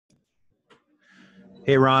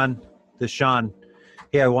Hey Ron, this is Sean.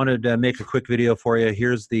 Hey, I wanted to make a quick video for you.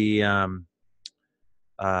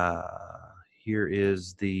 Uh, here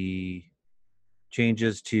is the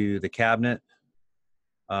changes to the cabinet.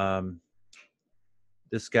 Um,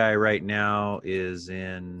 this guy right now is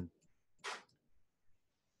in.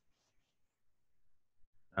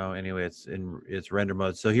 Oh, anyway, it's render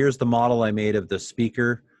mode. So here's the model I made of the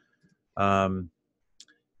speaker um,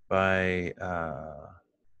 by.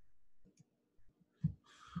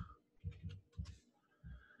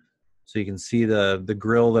 So you can see the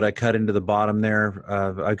grill that I cut into the bottom there.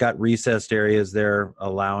 I've got recessed areas there,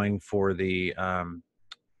 allowing for the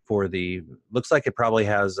looks like it probably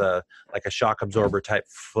has like a shock absorber type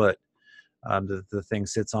foot. The thing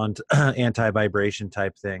sits on anti-vibration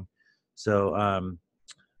type thing. So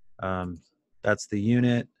um, that's the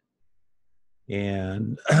unit.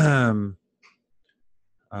 And let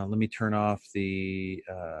me turn off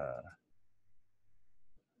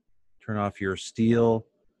your steel.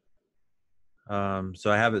 So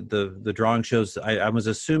I have it. The drawing shows. I was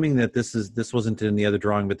assuming that this wasn't in the other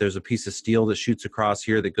drawing, but there's a piece of steel that shoots across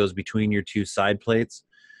here that goes between your two side plates.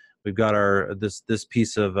 We've got our this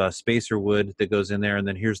piece of spacer wood that goes in there, and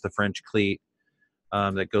then here's the French cleat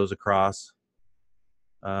that goes across.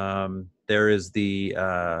 There is the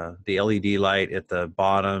LED light at the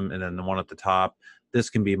bottom, and then the one at the top. This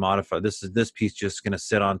can be modified. This piece just going to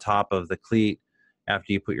sit on top of the cleat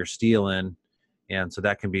after you put your steel in, and so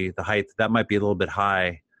that can be the height. That might be a little bit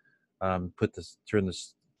high. Turn the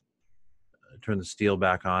steel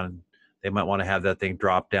back on. They might want to have that thing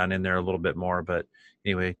drop down in there a little bit more, but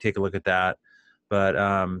anyway, take a look at that. But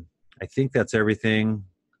I think that's everything.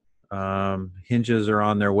 Hinges are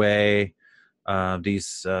on their way.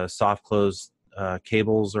 These soft close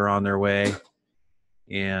cables are on their way.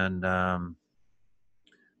 And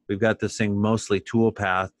we've got this thing mostly tool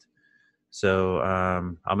pathed. So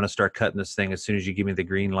I'm going to start cutting this thing as soon as you give me the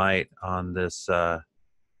green light on this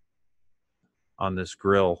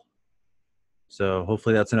grill. So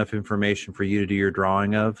hopefully that's enough information for you to do your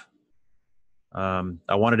drawing of.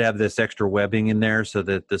 I wanted to have this extra webbing in there so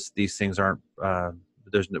that these things aren't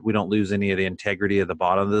we don't lose any of the integrity of the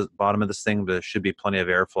bottom of this thing, but there should be plenty of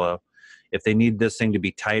airflow. If they need this thing to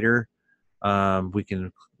be tighter, we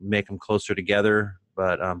can make them closer together,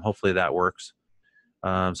 but hopefully that works.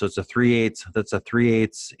 So it's a 3/8. That's a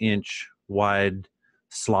 3/8 inch wide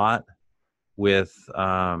slot with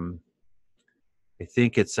I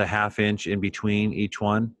think it's a 1/2 inch in between each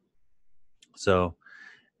one. So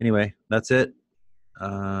anyway, that's it.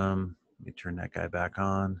 Let me turn that guy back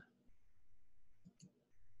on.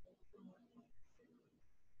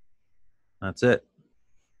 That's it.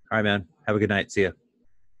 All right, man. Have a good night. See ya.